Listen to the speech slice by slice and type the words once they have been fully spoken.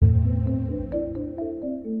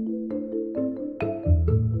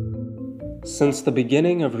Since the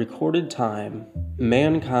beginning of recorded time,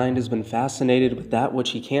 mankind has been fascinated with that which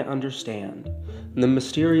he can't understand, the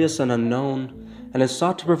mysterious and unknown, and has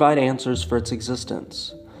sought to provide answers for its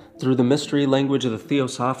existence. Through the mystery language of the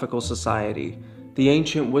Theosophical Society, the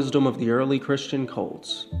ancient wisdom of the early Christian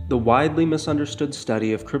cults, the widely misunderstood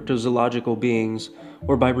study of cryptozoological beings,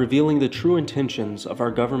 or by revealing the true intentions of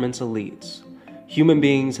our government's elites, human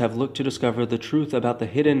beings have looked to discover the truth about the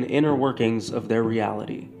hidden inner workings of their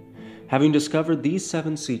reality. Having discovered these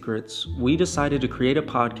 7 secrets, we decided to create a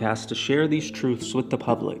podcast to share these truths with the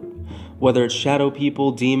public. Whether it's shadow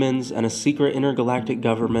people, demons, and a secret intergalactic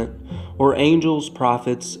government, or angels,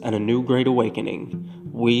 prophets, and a new great awakening,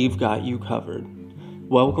 we've got you covered.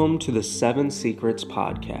 Welcome to the 7 Secrets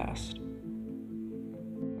Podcast.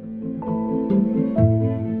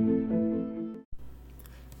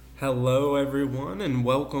 Hello, everyone, and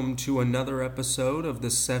welcome to another episode of the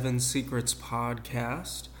 7 Secrets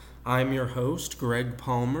Podcast. I'm your host, Greg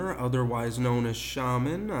Palmer, otherwise known as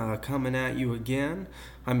Shaman, coming at you again.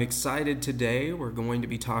 I'm excited today. We're going to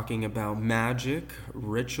be talking about magic,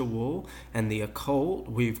 ritual, and the occult.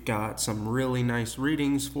 We've got some really nice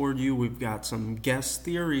readings for you. We've got some guest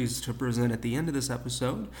theories to present at the end of this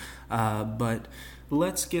episode. But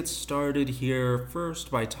let's get started here first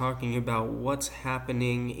by talking about what's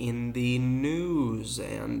happening in the news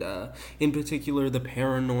and in particular the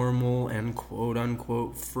paranormal and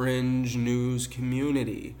quote-unquote fringe news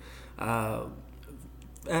community.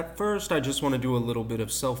 At first, I just want to do a little bit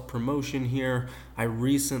of self-promotion here. I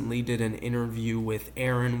recently did an interview with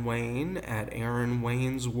Aaron Wayne at Aaron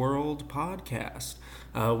Wayne's World podcast.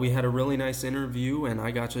 We had a really nice interview, and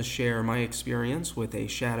I got to share my experience with a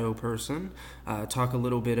shadow person, talk a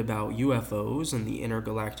little bit about UFOs and the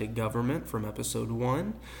intergalactic government from episode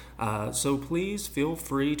 1. So please feel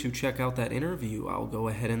free to check out that interview. I'll go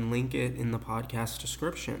ahead and link it in the podcast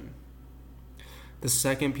description. The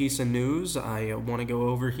second piece of news I want to go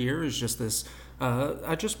over here is just this.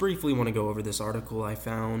 I just briefly want to go over this article I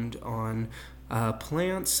found on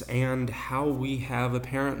plants and how we have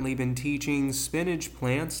apparently been teaching spinach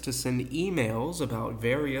plants to send emails about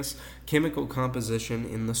various chemical composition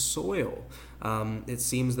in the soil. It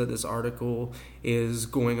seems that this article is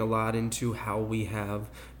going a lot into how we have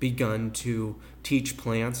begun to teach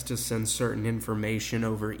plants to send certain information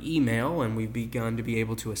over email, and we've begun to be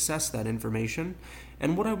able to assess that information.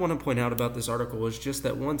 And what I want to point out about this article is just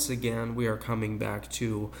that once again we are coming back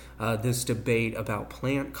to this debate about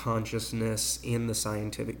plant consciousness in the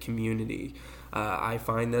scientific community. I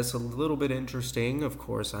find this a little bit interesting. Of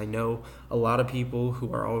course, I know a lot of people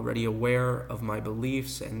who are already aware of my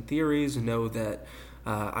beliefs and theories know that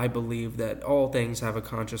I believe that all things have a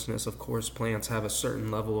consciousness. Of course, plants have a certain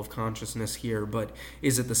level of consciousness here, but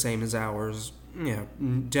is it the same as ours? Yeah,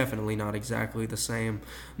 definitely not exactly the same.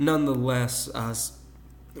 Nonetheless,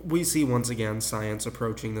 we see once again science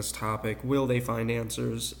approaching this topic. Will they find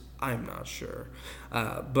answers? I'm not sure.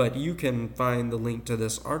 But you can find the link to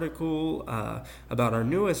this article about our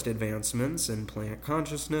newest advancements in plant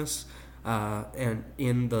consciousness and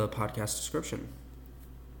in the podcast description.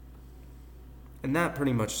 And that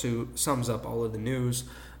pretty much sums up all of the news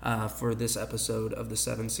for this episode of the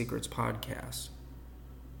 7 Secrets Podcast.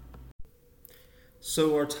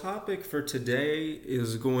 So our topic for today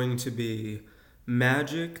is going to be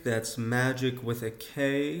magic. That's magic with a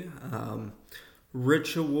K.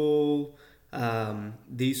 Ritual,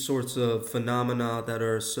 these sorts of phenomena that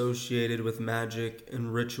are associated with magic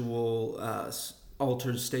and ritual,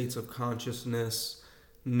 altered states of consciousness,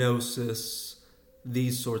 gnosis,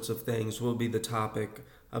 these sorts of things will be the topic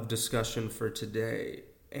of discussion for today.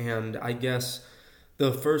 And I guess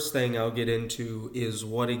the first thing I'll get into is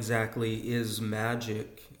what exactly is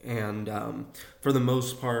magic. And for the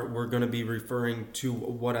most part, we're going to be referring to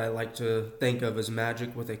what I like to think of as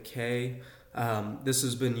magic with a K. This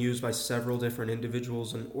has been used by several different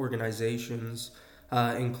individuals and organizations,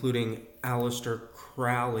 including Aleister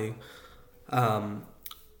Crowley,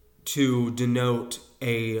 to denote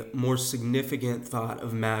a more significant thought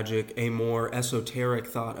of magic, a more esoteric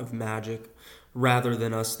thought of magic, rather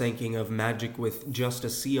than us thinking of magic with just a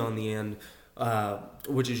C on the end,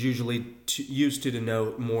 which is usually used to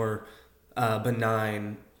denote more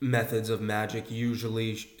benign methods of magic,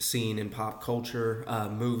 usually seen in pop culture,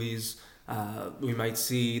 movies. We might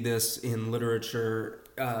see this in literature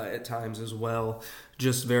at times as well.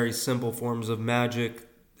 Just very simple forms of magic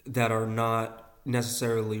that are not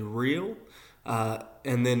necessarily real.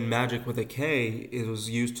 And then magic with a K, it was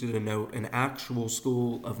used to denote an actual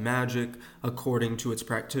school of magic according to its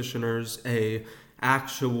practitioners, a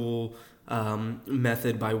actual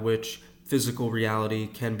method by which physical reality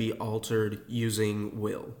can be altered using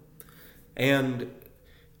will. And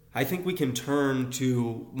I think we can turn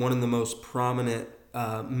to one of the most prominent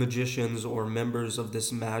magicians or members of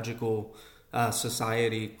this magical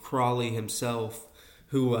society, Crowley himself,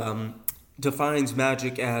 who defines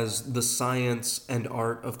magic as the science and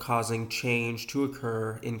art of causing change to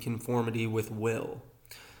occur in conformity with will.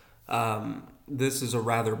 This is a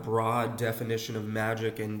rather broad definition of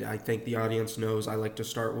magic, and I think the audience knows I like to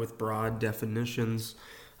start with broad definitions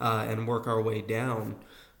and work our way down.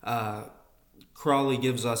 Crowley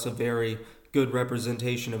gives us a very good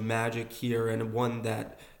representation of magic here, and one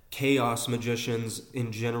that chaos magicians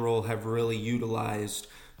in general have really utilized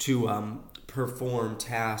to perform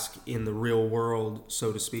tasks in the real world,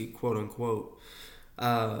 so to speak, quote unquote.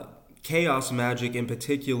 Chaos magic in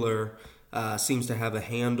particular seems to have a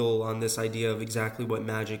handle on this idea of exactly what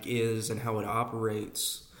magic is and how it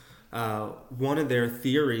operates. One of their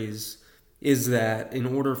theories is that in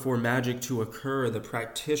order for magic to occur, the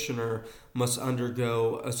practitioner must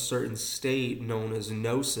undergo a certain state known as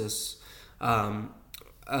gnosis. And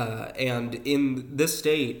in this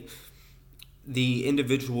state, the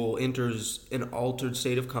individual enters an altered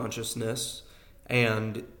state of consciousness,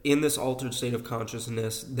 and in this altered state of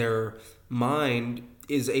consciousness, their mind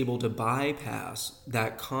is able to bypass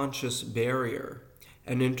that conscious barrier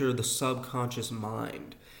and enter the subconscious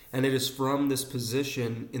mind. And it is from this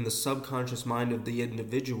position in the subconscious mind of the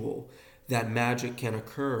individual that magic can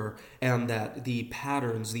occur, and that the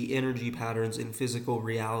patterns, the energy patterns in physical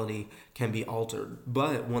reality can be altered.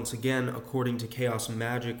 But once again, according to chaos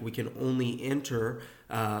magic, we can only enter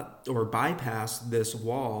or bypass this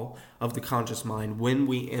wall of the conscious mind when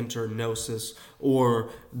we enter gnosis, or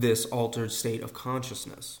this altered state of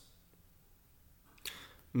consciousness.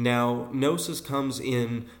 Now, gnosis comes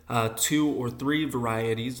in 2 or 3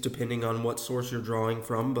 varieties, depending on what source you're drawing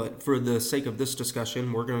from, but for the sake of this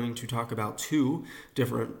discussion, we're going to talk about 2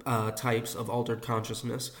 different types of altered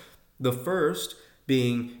consciousness. The first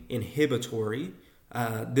being inhibitory,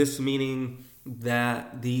 this meaning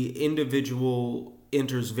that the individual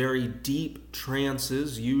enters very deep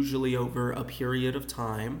trances, usually over a period of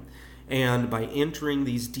time, and by entering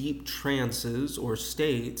these deep trances or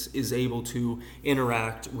states is able to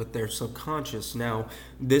interact with their subconscious. Now,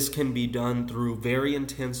 this can be done through very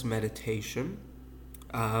intense meditation,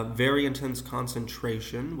 very intense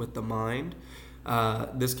concentration with the mind.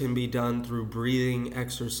 This can be done through breathing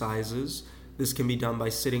exercises. This can be done by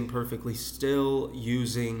sitting perfectly still,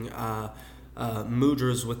 using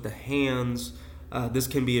mudras with the hands. This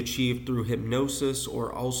can be achieved through hypnosis,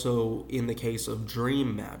 or also in the case of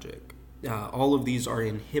dream magic. All of these are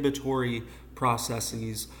inhibitory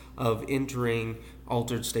processes of entering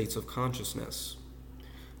altered states of consciousness.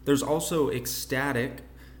 There's also ecstatic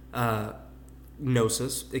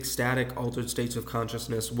gnosis, ecstatic altered states of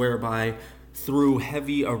consciousness, whereby through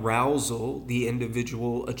heavy arousal, the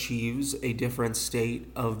individual achieves a different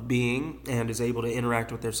state of being and is able to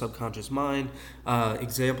interact with their subconscious mind.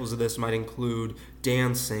 Examples of this might include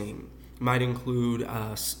dancing, might include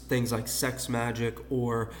things like sex magic,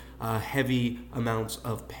 or heavy amounts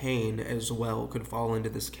of pain as well could fall into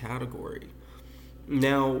this category.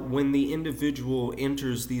 Now, when the individual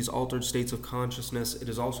enters these altered states of consciousness, it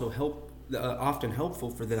is also often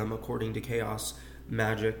helpful for them, according to chaos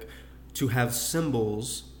magic, to have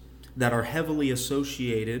symbols that are heavily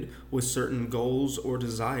associated with certain goals or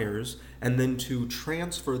desires, and then to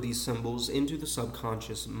transfer these symbols into the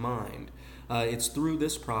subconscious mind. It's through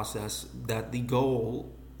this process that the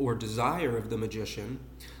goal or desire of the magician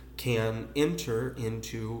can enter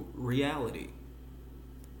into reality.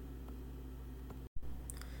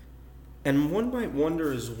 And one might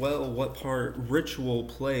wonder as well what part ritual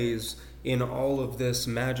plays in all of this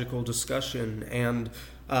magical discussion. And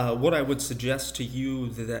what I would suggest to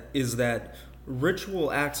you is that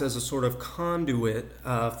ritual acts as a sort of conduit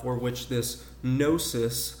for which this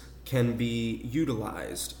gnosis can be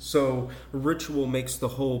utilized. So ritual makes the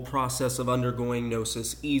whole process of undergoing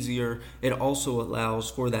gnosis easier. It also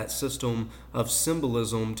allows for that system of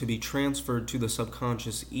symbolism to be transferred to the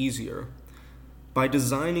subconscious easier. By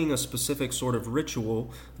designing a specific sort of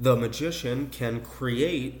ritual, the magician can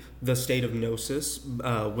create the state of gnosis,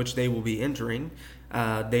 which they will be entering.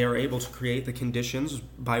 They are able to create the conditions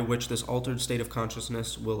by which this altered state of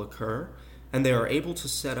consciousness will occur, and they are able to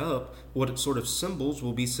set up what sort of symbols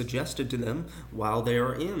will be suggested to them while they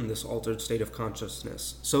are in this altered state of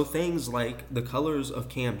consciousness. So things like the colors of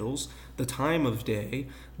candles, the time of day,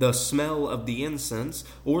 the smell of the incense,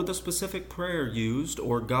 or the specific prayer used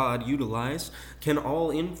or God utilized can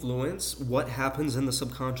all influence what happens in the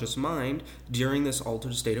subconscious mind during this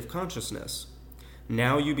altered state of consciousness.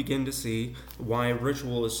 Now you begin to see why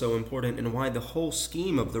ritual is so important and why the whole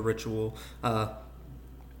scheme of the ritual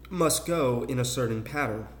must go in a certain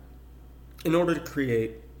pattern in order to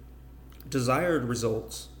create desired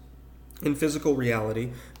results in physical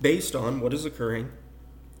reality based on what is occurring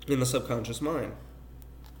in the subconscious mind.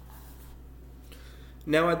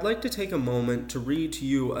 Now, I'd like to take a moment to read to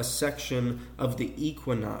you a section of the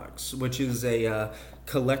Equinox, which is a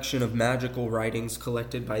collection of magical writings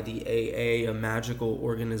collected by the AA, a magical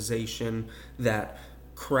organization that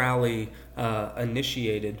Crowley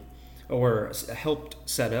initiated or helped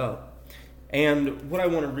set up. And what I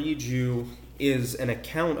want to read you is an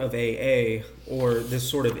account of AA, or this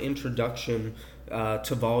sort of introduction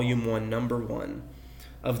to Volume 1, Number 1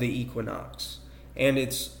 of the Equinox. And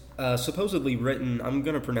it's supposedly written, I'm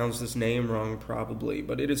going to pronounce this name wrong probably,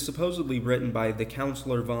 but it is supposedly written by the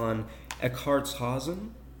Counselor von Eckhartshausen.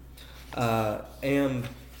 And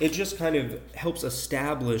it just kind of helps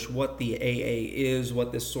establish what the AA is,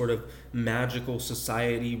 what this sort of magical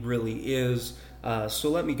society really is.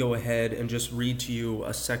 So let me go ahead and just read to you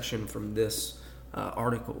a section from this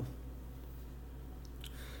article.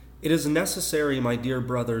 It is necessary, my dear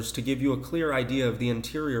brothers, to give you a clear idea of the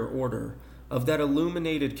interior order of that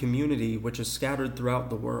illuminated community which is scattered throughout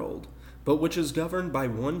the world, but which is governed by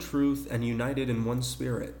one truth and united in one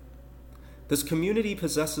spirit. This community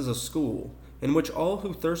possesses a school in which all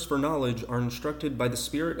who thirst for knowledge are instructed by the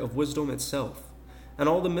spirit of wisdom itself, and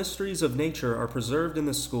all the mysteries of nature are preserved in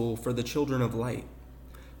the school for the children of light.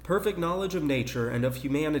 Perfect knowledge of nature and of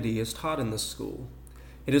humanity is taught in this school.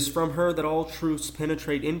 It is from her that all truths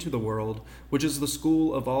penetrate into the world, which is the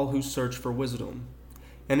school of all who search for wisdom.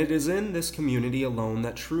 And it is in this community alone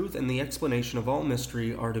that truth and the explanation of all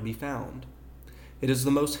mystery are to be found. It is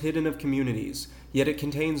the most hidden of communities, yet it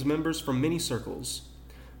contains members from many circles.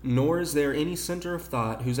 Nor is there any center of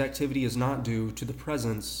thought whose activity is not due to the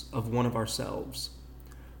presence of one of ourselves.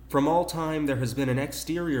 From all time there has been an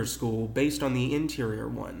exterior school based on the interior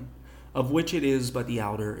one, of which it is but the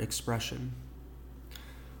outer expression.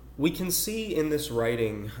 We can see in this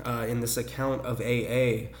writing, in this account of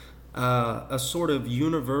AA, a sort of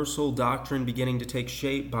universal doctrine beginning to take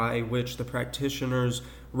shape by which the practitioners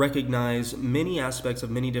recognize many aspects of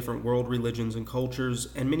many different world religions and cultures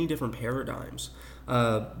and many different paradigms.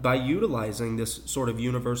 By utilizing this sort of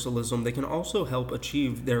universalism, they can also help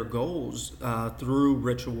achieve their goals through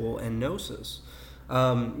ritual and gnosis.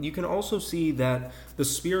 You can also see that the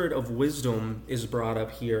spirit of wisdom is brought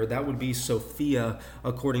up here. That would be Sophia,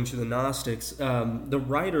 according to the Gnostics. The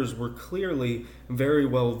writers were clearly very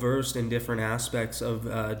well versed in different aspects of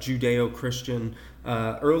Judeo-Christian,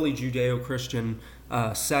 early Judeo-Christian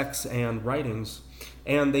sects and writings.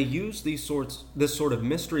 And they use this sort of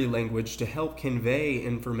mystery language to help convey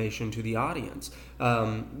information to the audience.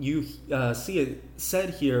 You see it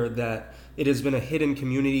said here that it has been a hidden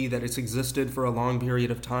community, that it's existed for a long period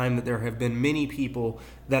of time, that there have been many people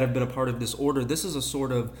that have been a part of this order. This is a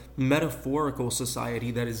sort of metaphorical society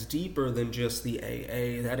that is deeper than just the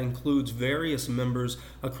AA, that includes various members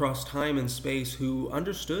across time and space who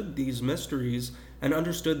understood these mysteries and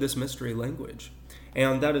understood this mystery language.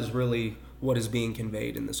 And that is really what is being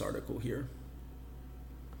conveyed in this article here.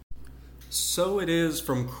 So it is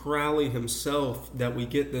from Crowley himself that we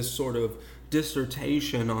get this sort of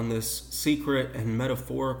dissertation on this secret and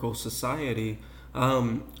metaphorical society.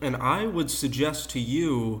 And I would suggest to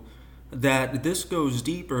you that this goes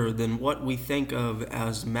deeper than what we think of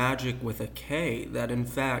as magic with a K, that in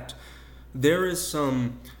fact there is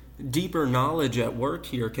some deeper knowledge at work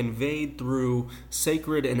here conveyed through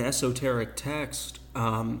sacred and esoteric text.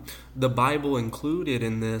 The Bible included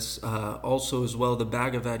in this, also as well the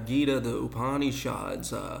Bhagavad Gita, the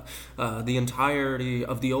Upanishads, the entirety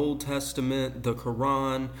of the Old Testament, the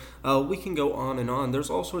Quran. We can go on and on.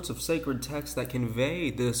 There's all sorts of sacred texts that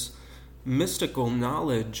convey this mystical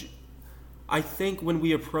knowledge. I think when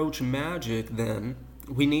we approach magic, then,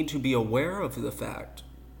 we need to be aware of the fact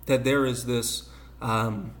that there is this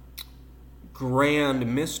grand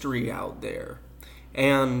mystery out there.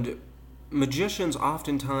 And magicians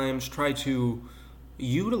oftentimes try to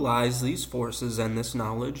utilize these forces and this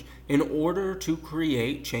knowledge in order to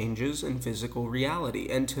create changes in physical reality.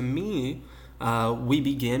 And to me, we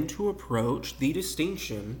begin to approach the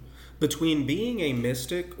distinction between being a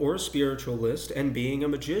mystic or a spiritualist and being a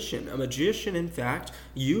magician. A magician, in fact,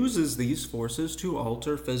 uses these forces to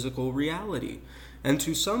alter physical reality. And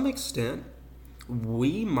to some extent,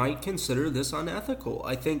 we might consider this unethical.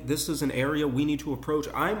 I think this is an area we need to approach.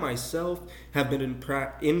 I myself have been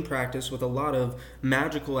in practice with a lot of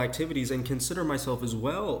magical activities and consider myself as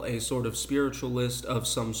well a sort of spiritualist of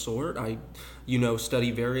some sort. I,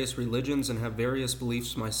 study various religions and have various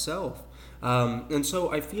beliefs myself. And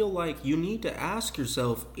so I feel like you need to ask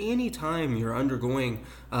yourself anytime you're undergoing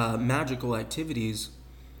magical activities,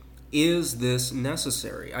 is this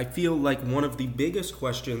necessary? I feel like one of the biggest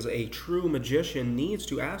questions a true magician needs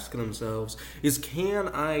to ask themselves is, can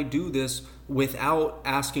I do this without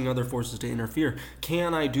asking other forces to interfere?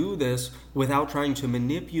 Can I do this without trying to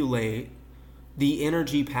manipulate the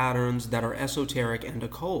energy patterns that are esoteric and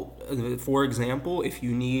occult? For example, if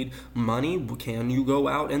you need money, can you go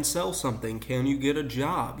out and sell something? Can you get a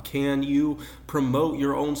job? Can you promote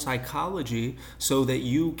your own psychology so that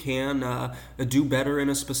you can do better in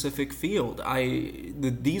a specific field?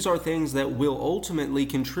 These are things that will ultimately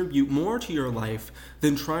contribute more to your life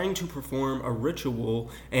than trying to perform a ritual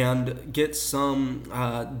and get some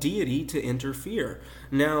deity to interfere.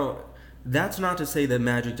 Now, that's not to say that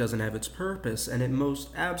magic doesn't have its purpose, and it most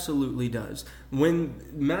absolutely does. When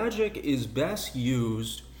magic is best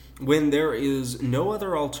used, when there is no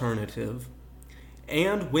other alternative,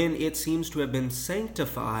 and when it seems to have been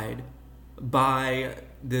sanctified by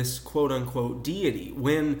this quote-unquote deity,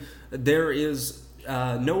 when there is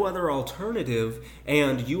no other alternative,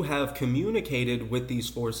 and you have communicated with these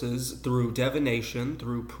forces through divination,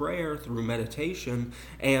 through prayer, through meditation,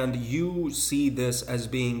 and you see this as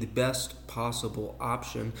being the best possible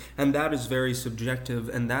option, and that is very subjective,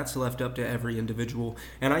 and that's left up to every individual.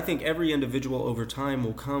 And I think every individual over time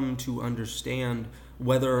will come to understand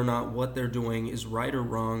whether or not what they're doing is right or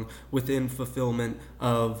wrong within fulfillment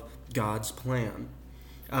of God's plan.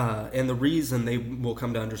 And the reason they will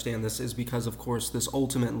come to understand this is because, of course, this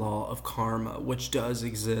ultimate law of karma, which does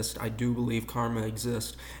exist. I do believe karma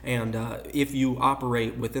exists. And if you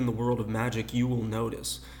operate within the world of magic, you will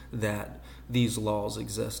notice that these laws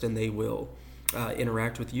exist, and they will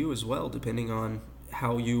interact with you as well, depending on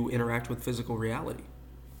how you interact with physical reality.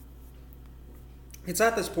 It's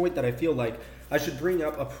at this point that I feel like I should bring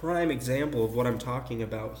up a prime example of what I'm talking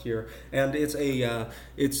about here, and it's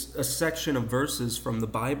a section of verses from the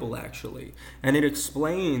Bible, actually, and it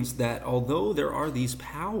explains that although there are these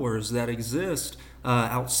powers that exist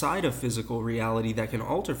outside of physical reality that can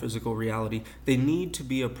alter physical reality, they need to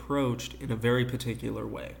be approached in a very particular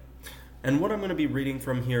way. And what I'm going to be reading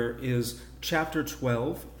from here is chapter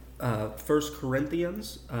 12, 1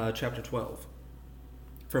 Corinthians chapter 12,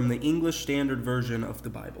 from the English Standard Version of the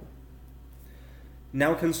Bible.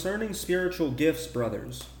 Now concerning spiritual gifts,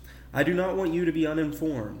 brothers, I do not want you to be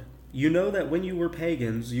uninformed. You know that when you were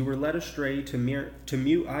pagans, you were led astray to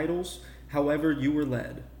mute idols, however you were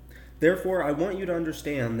led. Therefore, I want you to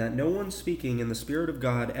understand that no one speaking in the Spirit of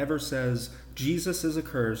God ever says, Jesus is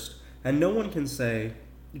accursed, and no one can say,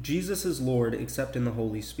 Jesus is Lord except in the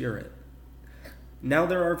Holy Spirit. Now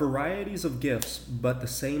there are varieties of gifts, but the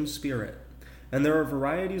same Spirit. And there are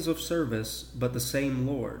varieties of service, but the same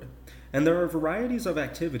Lord. And there are varieties of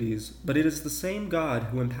activities, but it is the same God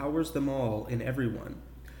who empowers them all in everyone.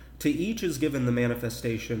 To each is given the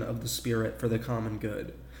manifestation of the Spirit for the common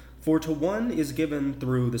good. For to one is given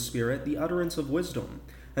through the Spirit the utterance of wisdom,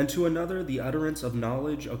 and to another the utterance of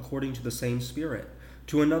knowledge according to the same Spirit,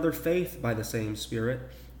 to another faith by the same Spirit,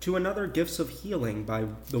 to another gifts of healing by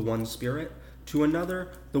the one Spirit, to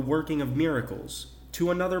another the working of miracles,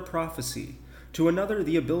 to another prophecy, to another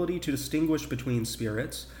the ability to distinguish between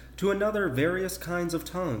spirits, to another various kinds of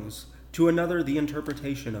tongues, to another the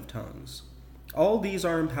interpretation of tongues. All these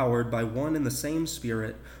are empowered by one and the same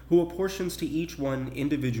Spirit, who apportions to each one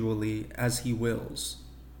individually as he wills.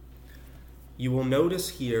 You will notice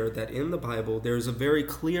here that in the Bible there is a very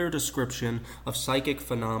clear description of psychic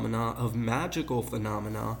phenomena, of magical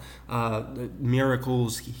phenomena,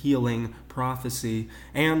 miracles, healing, prophecy,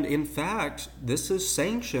 and in fact, this is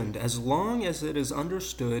sanctioned as long as it is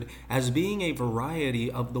understood as being a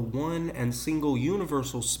variety of the one and single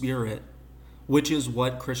universal Spirit, which is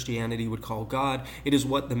what Christianity would call God. It is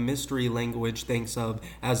what the mystery language thinks of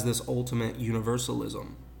as this ultimate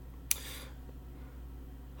universalism.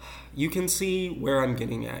 You can see where I'm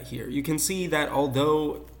getting at here. You can see that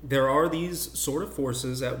although there are these sort of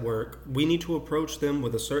forces at work, we need to approach them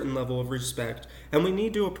with a certain level of respect, and we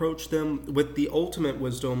need to approach them with the ultimate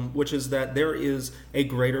wisdom, which is that there is a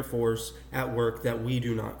greater force at work that we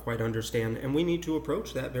do not quite understand, and we need to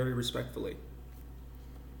approach that very respectfully.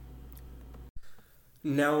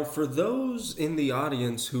 Now, for those in the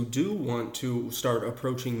audience who do want to start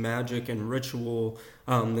approaching magic and ritual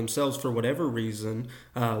themselves for whatever reason,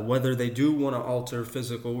 whether they do want to alter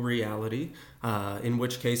physical reality, in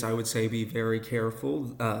which case I would say be very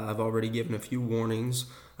careful. I've already given a few warnings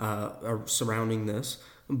surrounding this.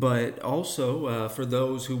 But also for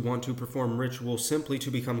those who want to perform ritual simply to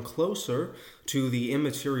become closer to the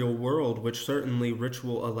immaterial world, which certainly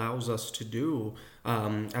ritual allows us to do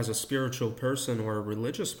as a spiritual person or a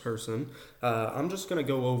religious person, I'm just going to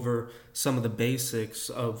go over some of the basics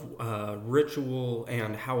of ritual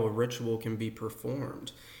and how a ritual can be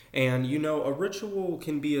performed. And a ritual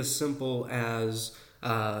can be as simple as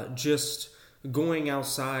just going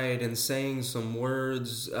outside and saying some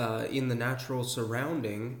words in the natural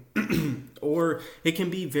surrounding, or it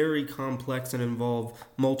can be very complex and involve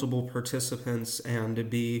multiple participants and to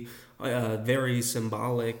be very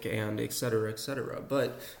symbolic and et cetera, et cetera.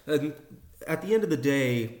 But at the end of the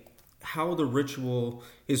day, how the ritual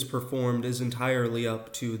is performed is entirely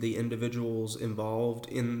up to the individuals involved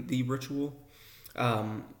in the ritual.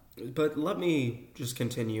 But let me just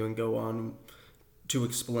continue and go on to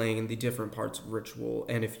explain the different parts of ritual,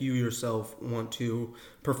 and if you yourself want to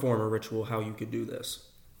perform a ritual, how you could do this.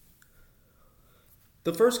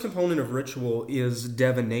 The first component of ritual is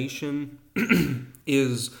divination,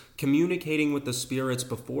 is communicating with the spirits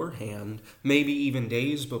beforehand, maybe even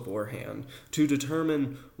days beforehand, to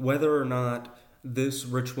determine whether or not this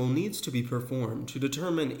ritual needs to be performed, to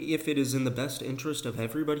determine if it is in the best interest of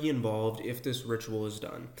everybody involved if this ritual is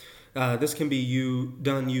done. This can be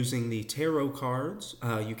done using the tarot cards.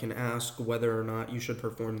 You can ask whether or not you should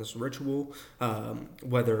perform this ritual,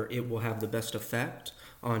 whether it will have the best effect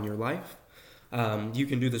on your life. You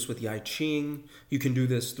can do this with the I Ching. You can do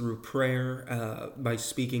this through prayer by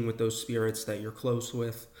speaking with those spirits that you're close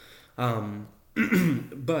with.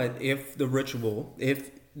 But if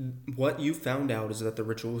what you found out is that the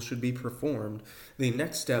ritual should be performed, the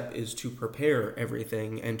next step is to prepare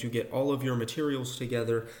everything and to get all of your materials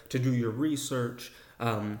together, to do your research,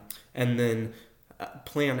 and then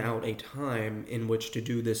plan out a time in which to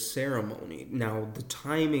do this ceremony. Now, the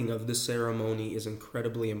timing of the ceremony is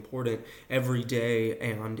incredibly important. Every day,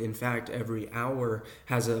 and in fact every hour,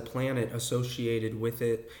 has a planet associated with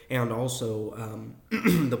it, and also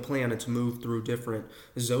the planets move through different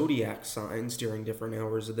zodiac signs during different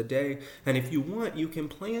hours of the day. And if you want, you can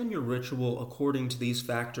plan your ritual according to these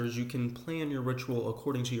factors. You can plan your ritual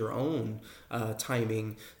according to your own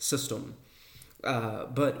timing system.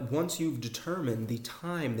 But once you've determined the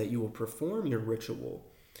time that you will perform your ritual,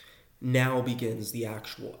 now begins the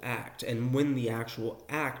actual act. And when the actual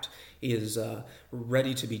act is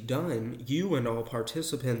ready to be done, you and all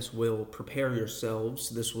participants will prepare yourselves.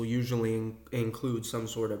 This will usually include some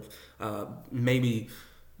sort of maybe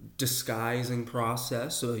disguising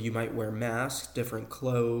process. So you might wear masks, different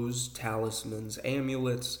clothes, talismans,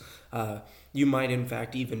 amulets. You might in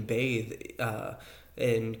fact even bathe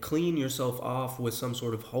and clean yourself off with some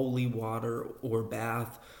sort of holy water or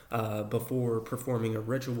bath before performing a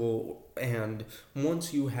ritual. And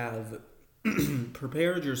once you have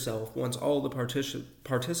prepared yourself, once all the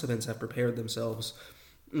participants have prepared themselves,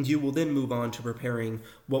 you will then move on to preparing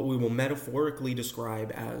what we will metaphorically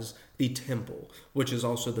describe as the temple, which is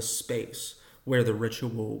also the space where the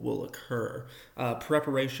ritual will occur.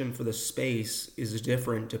 Preparation for the space is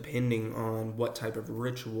different depending on what type of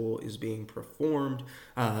ritual is being performed.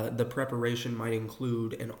 The preparation might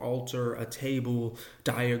include an altar, a table,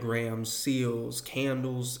 diagrams, seals,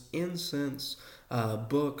 candles, incense,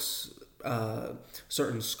 books,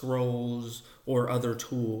 certain scrolls, or other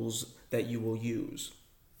tools that you will use.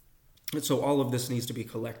 And so all of this needs to be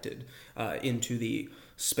collected into the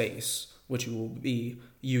space which you will be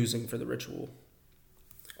using for the ritual.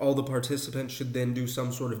 All the participants should then do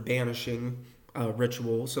some sort of banishing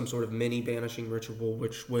ritual, some sort of mini banishing ritual,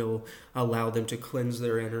 which will allow them to cleanse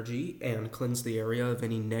their energy and cleanse the area of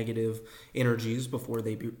any negative energies before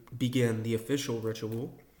they begin the official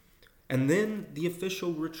ritual. And then the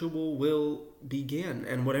official ritual will begin,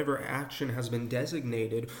 and whatever action has been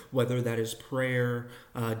designated, whether that is prayer,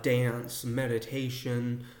 dance,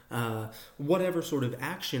 meditation, whatever sort of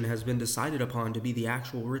action has been decided upon to be the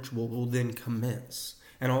actual ritual will then commence.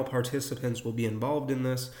 And all participants will be involved in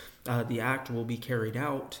this. The act will be carried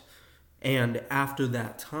out. And after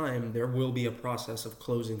that time, there will be a process of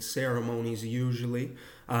closing ceremonies usually.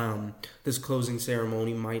 This closing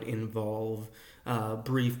ceremony might involve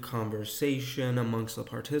brief conversation amongst the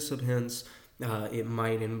participants. It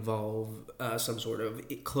might involve some sort of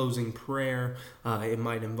closing prayer. It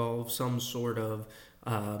might involve some sort of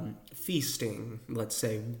feasting. Let's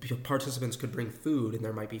say participants could bring food and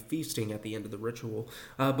there might be feasting at the end of the ritual.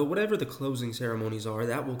 But whatever the closing ceremonies are,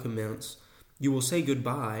 that will commence. You will say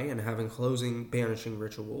goodbye and have a closing banishing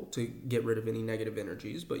ritual to get rid of any negative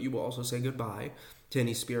energies, but you will also say goodbye to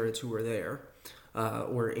any spirits who are there,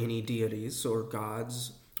 or any deities or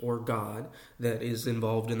gods or God that is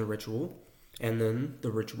involved in the ritual. And then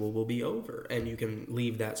the ritual will be over and you can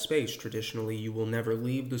leave that space. Traditionally, you will never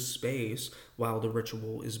leave the space while the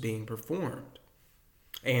ritual is being performed.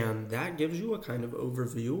 And that gives you a kind of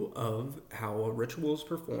overview of how a ritual is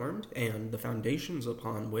performed and the foundations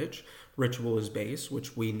upon which ritual is based,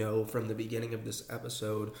 which we know from the beginning of this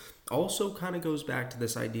episode also kind of goes back to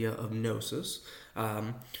this idea of gnosis.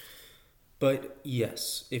 But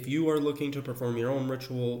yes, if you are looking to perform your own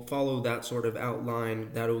ritual, follow that sort of outline.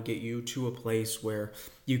 That'll get you to a place where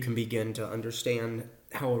you can begin to understand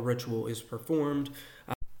how a ritual is performed.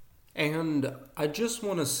 And I just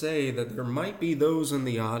want to say that there might be those in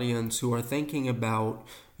the audience who are thinking about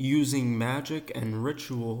using magic and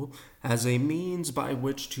ritual as a means by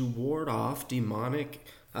which to ward off demonic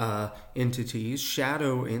entities,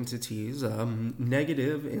 shadow entities,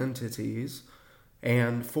 negative entities,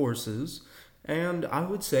 and forces. And I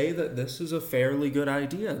would say that this is a fairly good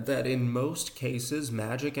idea, that in most cases,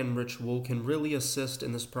 magic and ritual can really assist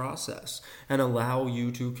in this process and allow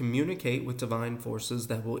you to communicate with divine forces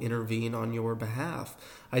that will intervene on your behalf.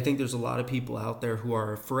 I think there's a lot of people out there who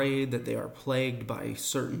are afraid that they are plagued by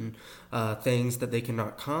certain things that they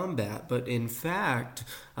cannot combat, but in fact,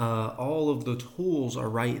 all of the tools are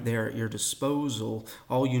right there at your disposal.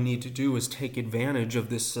 All you need to do is take advantage of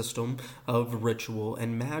this system of ritual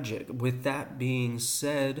and magic. With that being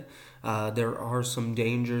said, there are some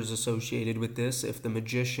dangers associated with this. If the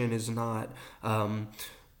magician is not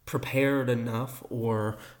prepared enough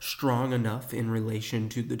or strong enough in relation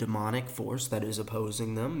to the demonic force that is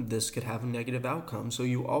opposing them, this could have a negative outcome. So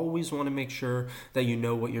you always want to make sure that you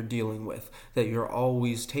know what you're dealing with, that you're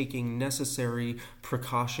always taking necessary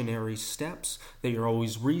precautionary steps, that you're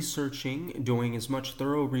always researching, doing as much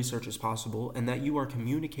thorough research as possible, and that you are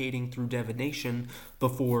communicating through divination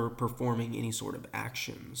before performing any sort of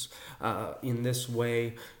actions. In this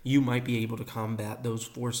way, you might be able to combat those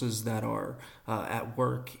forces that are at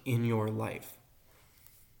work in your life.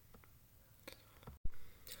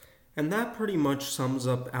 And that pretty much sums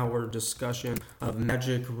up our discussion of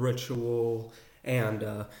magic, ritual,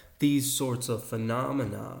 and these sorts of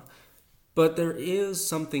phenomena. But there is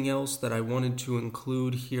something else that I wanted to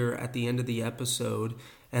include here at the end of the episode,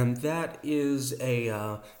 and that is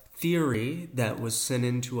a theory that was sent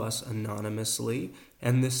in to us anonymously.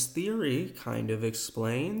 And this theory kind of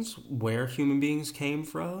explains where human beings came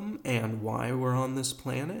from and why we're on this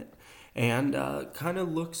planet, and kind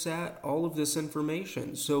of looks at all of this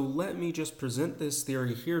information. So let me just present this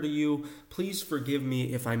theory here to you. Please forgive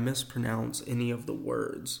me if I mispronounce any of the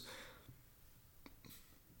words.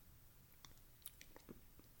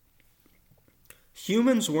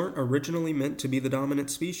 Humans weren't originally meant to be the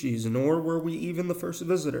dominant species, nor were we even the first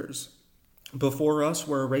visitors. Before us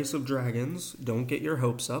were a race of dragons, don't get your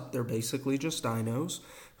hopes up, they're basically just dinos,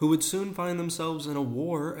 who would soon find themselves in a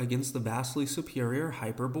war against the vastly superior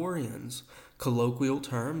Hyperboreans, colloquial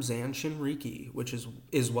term Zan-Shinriki, which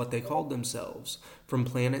is what they called themselves, from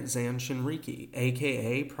planet Zan-Shinriki,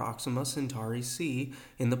 aka Proxima Centauri c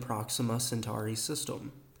in the Proxima Centauri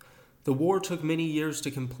system. The war took many years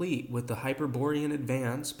to complete, with the Hyperborean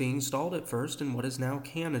advance being stalled at first in what is now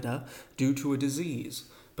Canada due to a disease,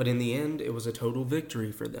 but in the end it was a total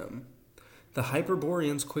victory for them. The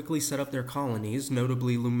Hyperboreans quickly set up their colonies,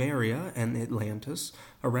 notably Lemuria and Atlantis,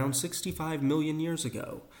 around 65 million years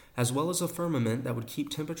ago, as well as a firmament that would keep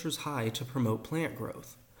temperatures high to promote plant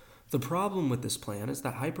growth. The problem with this plan is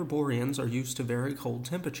that Hyperboreans are used to very cold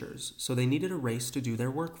temperatures, so they needed a race to do their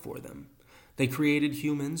work for them. They created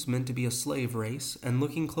humans meant to be a slave race and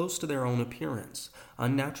looking close to their own appearance,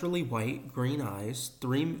 unnaturally white, green eyes,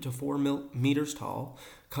 3 to 4 meters tall,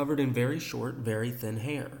 covered in very short, very thin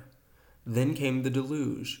hair. Then came the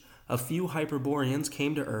deluge. A few Hyperboreans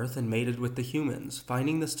came to Earth and mated with the humans.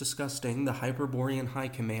 Finding this disgusting, the Hyperborean High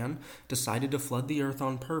Command decided to flood the Earth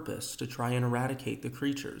on purpose to try and eradicate the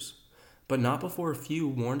creatures. But not before a few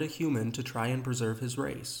warned a human to try and preserve his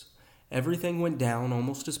race. Everything went down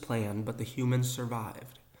almost as planned, but the humans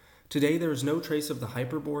survived. Today there is no trace of the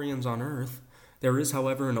Hyperboreans on Earth. There is,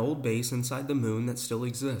 however, an old base inside the moon that still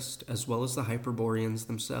exists, as well as the Hyperboreans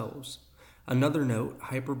themselves. Another note,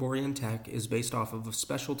 Hyperborean tech is based off of a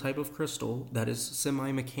special type of crystal that is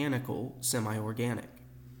semi-mechanical, semi-organic.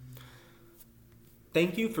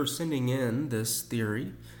 Thank you for sending in this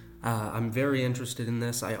theory. I'm very interested in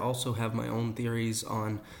this. I also have my own theories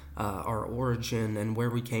on our origin and where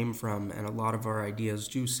we came from, and a lot of our ideas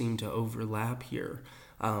do seem to overlap here.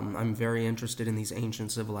 I'm very interested in these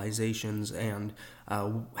ancient civilizations and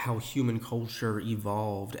how human culture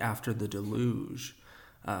evolved after the deluge.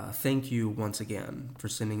 Thank you once again for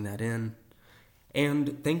sending that in.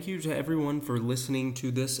 And thank you to everyone for listening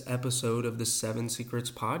to this episode of the Seven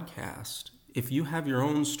Secrets podcast. If you have your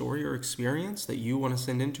own story or experience that you want to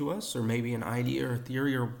send in to us, or maybe an idea or a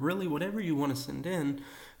theory, or really whatever you want to send in,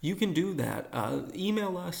 you can do that.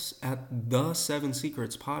 Email us at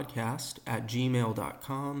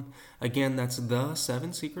the7secretspodcast@gmail.com. Again, that's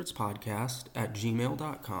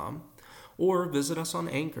the7secretspodcast@gmail.com. Or visit us on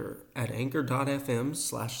Anchor at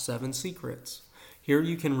anchor.fm/7secrets. Here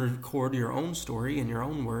you can record your own story in your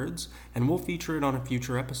own words, and we'll feature it on a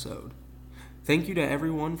future episode. Thank you to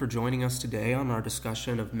everyone for joining us today on our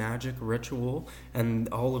discussion of magic, ritual, and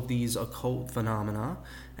all of these occult phenomena.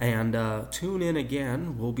 And tune in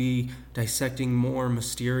again. We'll be dissecting more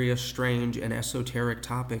mysterious, strange, and esoteric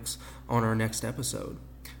topics on our next episode.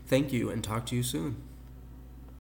 Thank you, and talk to you soon.